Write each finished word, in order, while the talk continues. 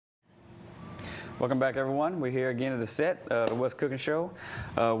Welcome back, everyone. We're here again at the set, the West Cooking Show.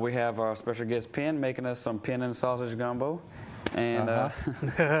 We have our special guest Penn making us some pin and sausage gumbo. And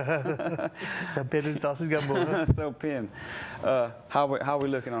the pin and sausage gumbo. So Penn, how we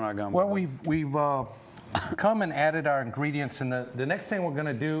looking on our gumbo? Well, we've come and added our ingredients, and the next thing we're going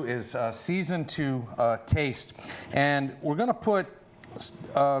to do is season to taste, and we're going to put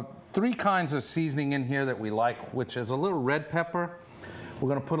 3 kinds of seasoning in here that we like, which is a little red pepper. We're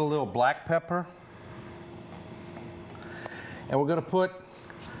going to put a little black pepper. And we're going to put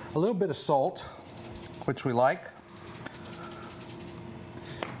a little bit of salt, which we like.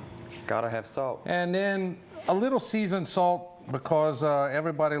 Gotta have salt. And then a little seasoned salt, because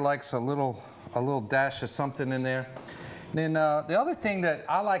everybody likes a little dash of something in there. And then the other thing that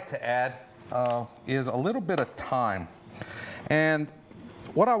I like to add is a little bit of thyme. And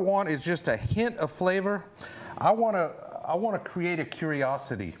what I want is just a hint of flavor. I want to create a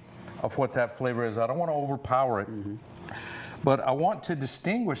curiosity of what that flavor is. I don't want to overpower it. Mm-hmm. But I want to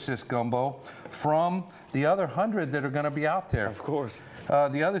distinguish this gumbo from the other 100 that are going to be out there. Of course.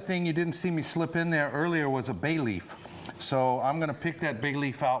 The other thing you didn't see me slip in there earlier was a bay leaf. So I'm going to pick that bay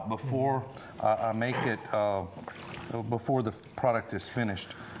leaf out before I make it, before the product is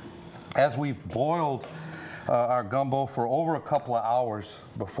finished. As we've boiled our gumbo for over a couple of hours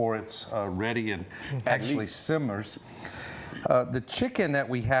before it's ready and actually simmers, the chicken that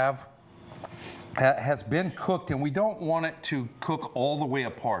we have has been cooked, and we don't want it to cook all the way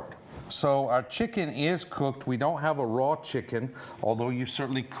apart. So our chicken is cooked. We don't have a raw chicken, although you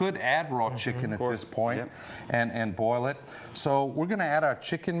certainly could add raw chicken at this point and boil it. So we're going to add our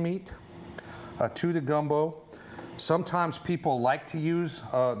chicken meat to the gumbo. Sometimes people like to use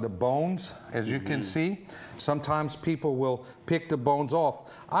the bones, as you can see. Sometimes people will pick the bones off.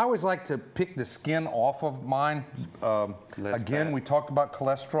 I always like to pick the skin off of mine. Again, we talked about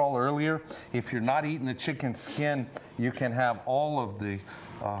cholesterol earlier. If you're not eating the chicken skin, you can have all of the,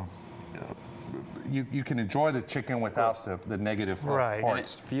 you can enjoy the chicken without the negative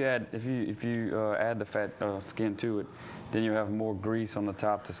parts. And if you add the fat skin to it, then you have more grease on the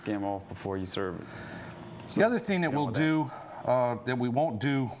top to skim off before you serve it. So the other thing that we'll do, that we won't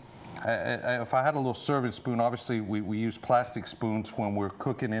do, if I had a little serving spoon, obviously we use plastic spoons when we're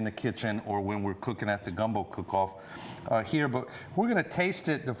cooking in the kitchen or when we're cooking at the gumbo cook-off here, but we're going to taste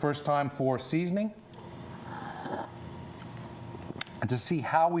it the first time for seasoning to see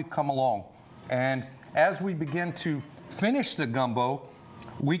how we've come along. And as we begin to finish the gumbo,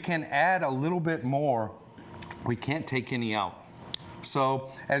 we can add a little bit more. We can't take any out. So,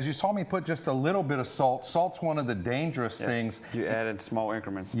 as you saw me put just a little bit of salt. Salt's one of the dangerous things. You add it in small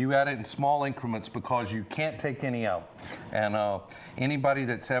increments. You add it in small increments because you can't take any out. And anybody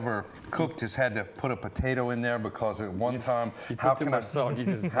that's ever cooked has had to put a potato in there because at one time, how can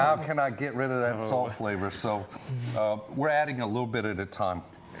I get rid of that salt flavor? So, we're adding a little bit at a time.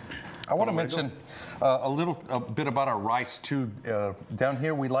 I want to mention a bit about our rice too. Down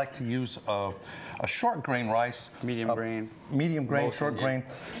here we like to use a short grain rice. Medium grain. Medium grain, short grain.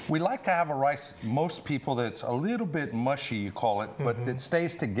 We like to have a rice, most people, that's a little bit mushy, you call it, but it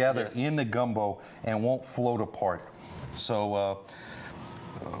stays together in the gumbo and won't float apart. So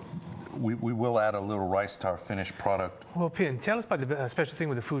we will add a little rice to our finished product. Well, Penn, tell us about the special thing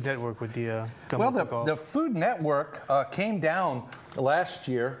with the Food Network with the gumbo. Well, the Food Network came down last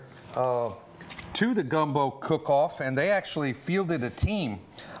year to the gumbo cook-off, and they actually fielded a team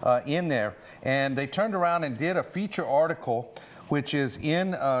in there, and they turned around and did a feature article which is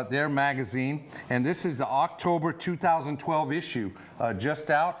in their magazine, and this is the October 2012 issue just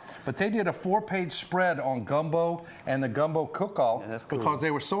out, but they did a 4-page spread on gumbo and the gumbo cook-off because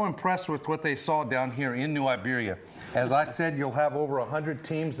they were so impressed with what they saw down here in New Iberia. As I said, you'll have over 100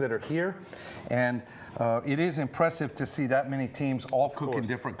 teams that are here, and it is impressive to see that many teams all cooking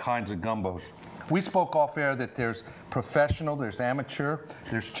different kinds of gumbos. We spoke off air that there's professional, there's amateur,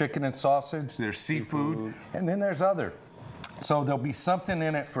 there's chicken and sausage, there's seafood, and then there's other. So there'll be something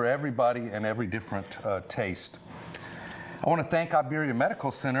in it for everybody and every different taste. I want to thank Iberia Medical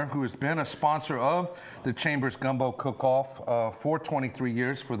Center, who has been a sponsor of the Chamber's Gumbo Cook-Off for 23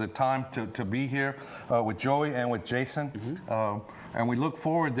 years, for the time to be here with Joey and with Jason. And we look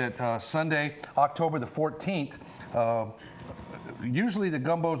forward that Sunday, October the 14th, usually the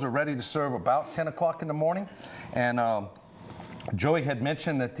gumbos are ready to serve about 10 o'clock in the morning. And Joey had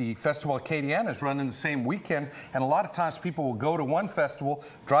mentioned that the Festival Acadiana is running the same weekend, and a lot of times people will go to one festival,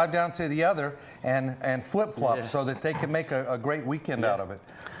 drive down to the other, and flip-flop so that they can make a great weekend out of it.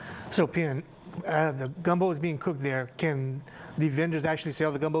 So, Penn, the gumbo is being cooked there, can the vendors actually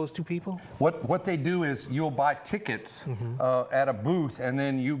sell the gumbos to people? What they do is you'll buy tickets at a booth, and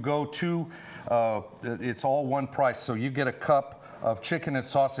then you go to, it's all one price. So you get a cup of chicken and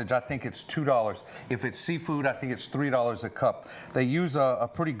sausage. I think it's $2. If it's seafood, I think it's $3 a cup. They use a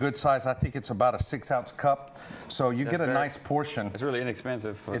pretty good size. I think it's about a 6-ounce cup. So you get a nice portion. It's really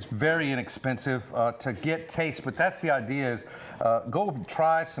inexpensive. It's very inexpensive to get taste, but that's the idea is go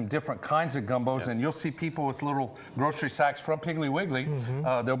try some different kinds of gumbos, and you'll see people with little grocery sacks from Piggly Wiggly.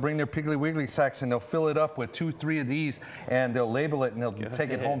 They'll bring their Piggly Wiggly sacks and they'll fill it up with 2, 3 of these, and they'll label it and they'll take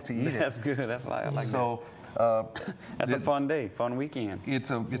it home to eat it. That's good. That's I like so, that's a fun day, fun weekend.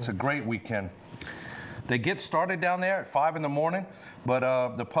 It's a great weekend. They get started down there at 5 in the morning,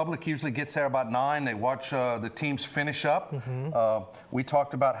 but the public usually gets there about 9. They watch the teams finish up. We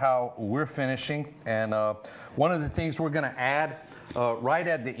talked about how we're finishing, and one of the things we're going to add right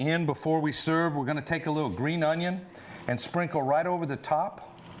at the end before we serve, we're going to take a little green onion and sprinkle right over the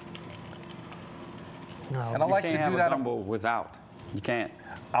top. And I like to do that gumbo without. You can't.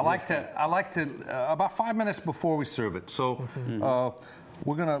 I like to about 5 minutes before we serve it. So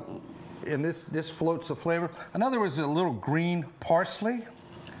we're gonna, and this floats the flavor. Another was a little green parsley.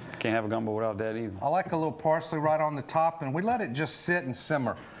 Can't have a gumbo without that either. I like a little parsley right on the top, and we let it just sit and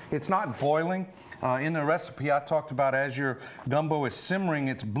simmer. It's not boiling. In the recipe, I talked about as your gumbo is simmering,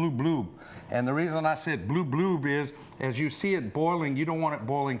 it's blue. And the reason I said blue is, as you see it boiling, you don't want it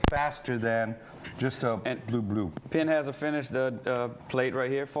boiling faster than just a blue. Penn has a finished plate right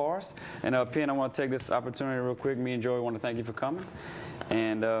here for us. And Penn, I want to take this opportunity real quick. Me and Joey want to thank you for coming.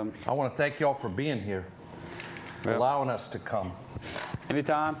 And I want to thank y'all for being here, allowing us to come.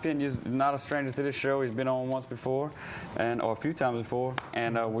 Anytime, Penn is not a stranger to this show. He's been on once before, or a few times before,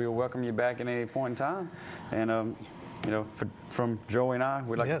 and we'll welcome you back at any point in time. And you know, from Joey and I,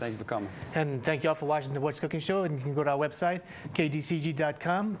 we'd like to thank you for coming. And thank you all for watching the What's Cooking Show. And you can go to our website,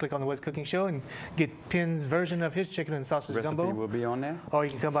 kdcg.com, click on the What's Cooking Show, and get Penn's version of his chicken and sausage gumbo. Recipe will be on there. Or you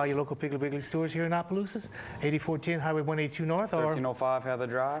can come by your local Piggly Wiggly stores here in Opelousas, 8410 Highway 182 North, or 1305 Heather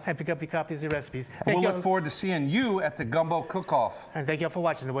Drive. and pick up your copies of the recipes. And we'll look forward to seeing you at the Gumbo Cook-Off. And thank you all for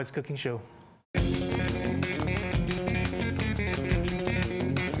watching the What's Cooking Show.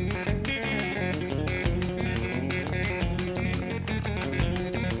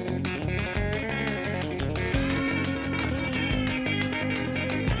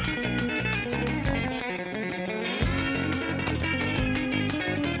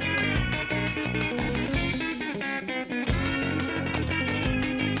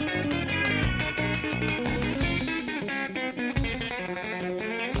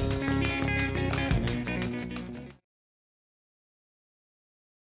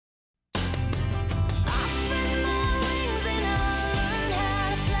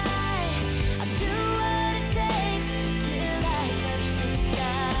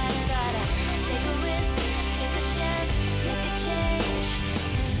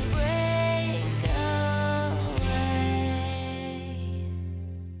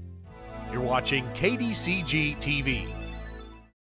 Watching KDCG TV.